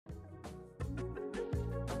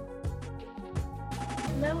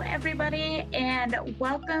Hello, everybody, and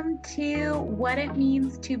welcome to What It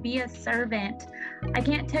Means to Be a Servant. I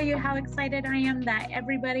can't tell you how excited I am that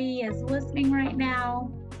everybody is listening right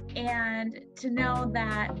now and to know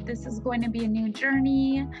that this is going to be a new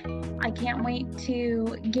journey. I can't wait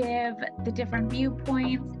to give the different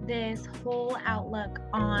viewpoints, this whole outlook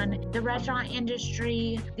on the restaurant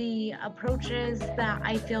industry, the approaches that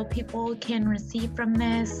I feel people can receive from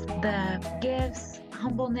this, the gifts,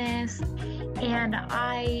 humbleness, and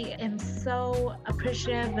I am so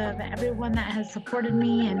appreciative of everyone that has supported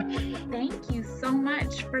me, and thank you so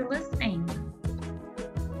much for listening.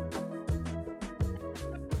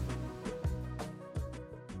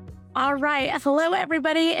 All right. Hello,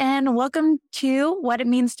 everybody, and welcome to What It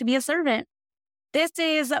Means to Be a Servant. This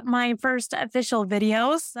is my first official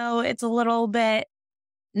video, so it's a little bit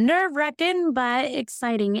nerve-wracking, but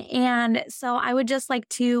exciting. And so I would just like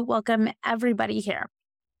to welcome everybody here.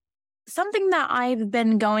 Something that I've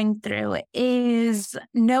been going through is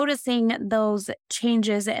noticing those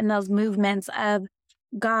changes and those movements of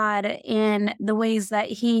God in the ways that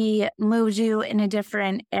He moves you in a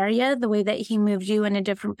different area, the way that He moves you in a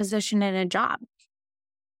different position in a job.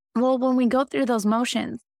 Well, when we go through those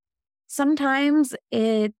motions, sometimes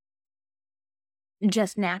it's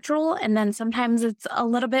just natural, and then sometimes it's a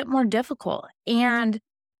little bit more difficult. And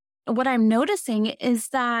what I'm noticing is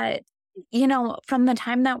that, from the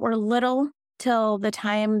time that we're little till the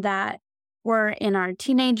time that we're in our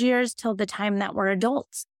teenage years, till the time that we're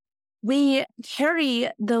adults, we carry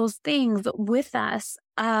those things with us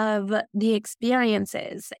of the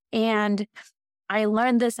experiences. And I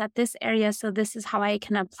learned this at this area, so this is how I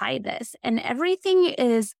can apply this. And everything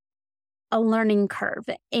is a learning curve.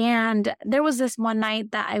 And there was this one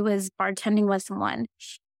night that I was bartending with someone,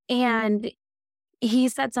 and he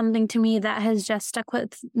said something to me that has just stuck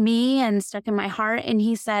with me and stuck in my heart. And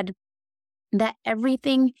he said that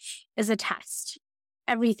everything is a test.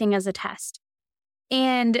 Everything is a test.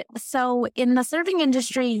 And so in the serving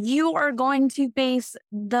industry, you are going to face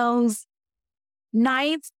those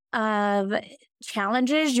nights of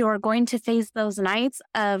challenges. You're going to face those nights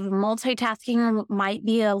of multitasking might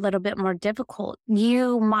be a little bit more difficult.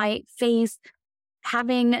 You might face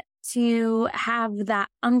having to have that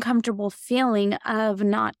uncomfortable feeling of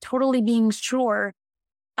not totally being sure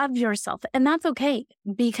of yourself. And that's okay,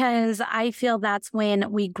 because I feel that's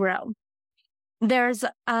when we grow. There's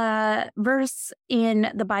a verse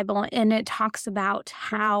in the Bible, and it talks about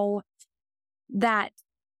how that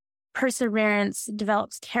perseverance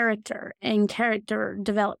develops character, and character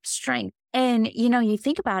develops strength. And, you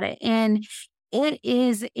think about it, and it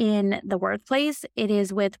is in the workplace. It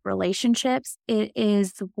is with relationships. It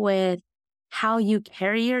is with how you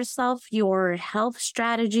carry yourself, your health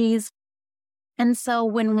strategies. And so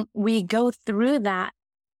when we go through that,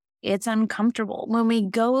 it's uncomfortable. When we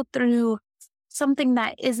go through something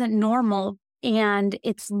that isn't normal and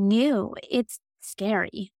it's new, it's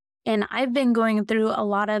scary. And I've been going through a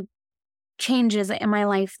lot of changes in my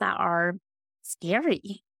life that are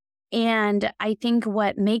scary. And I think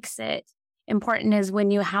what makes it important is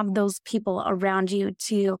when you have those people around you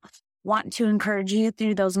to want to encourage you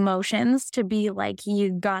through those motions, to be like,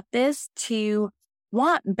 you got this, to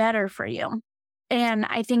want better for you. And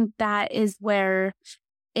I think that is where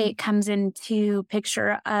it comes into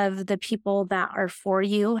picture of the people that are for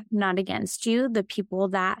you, not against you, the people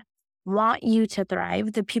that want you to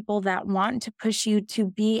thrive, the people that want to push you to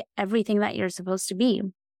be everything that you're supposed to be.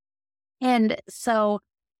 And so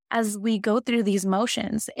as we go through these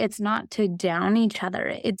motions, it's not to down each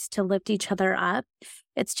other. It's to lift each other up.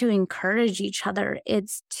 It's to encourage each other.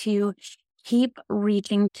 It's to keep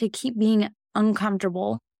reaching, to keep being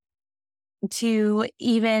uncomfortable, to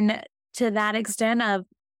even to that extent of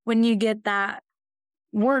when you get that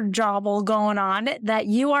word jobble going on, that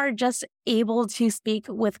you are just able to speak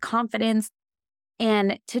with confidence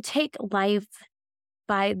and to take life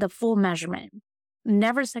by the full measurement.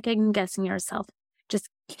 Never second guessing yourself. Just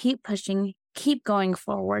keep pushing, keep going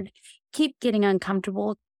forward, keep getting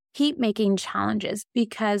uncomfortable, keep making challenges,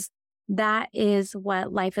 because that is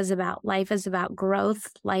what life is about. Life is about growth.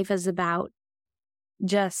 Life is about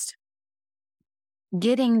just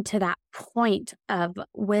getting to that point of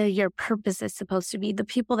where your purpose is supposed to be, the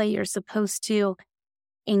people that you're supposed to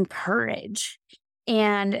encourage.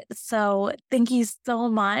 And so thank you so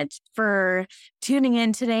much for tuning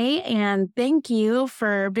in today. And thank you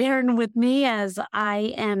for bearing with me as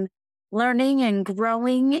I am learning and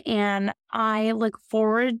growing. And I look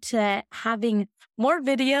forward to having more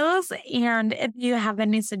videos. And if you have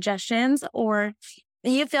any suggestions, or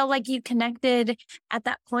you feel like you connected at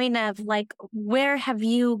that point of like, where have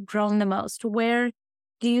you grown the most? Where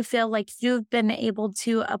do you feel like you've been able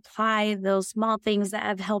to apply those small things that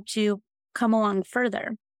have helped you come along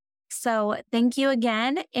further? So thank you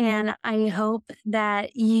again. And I hope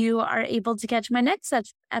that you are able to catch my next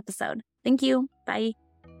episode. Thank you. Bye.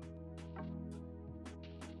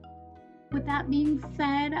 With that being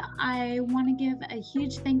said, I want to give a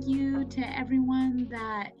huge thank you to everyone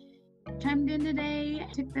that chimed in today,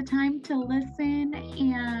 took the time to listen.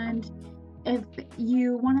 And if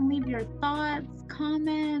you want to leave your thoughts,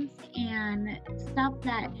 comments, and stuff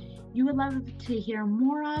that you would love to hear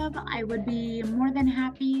more of, I would be more than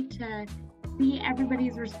happy to see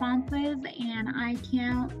everybody's responses, and I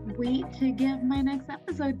can't wait to give my next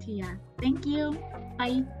episode to you. Thank you.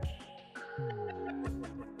 Bye.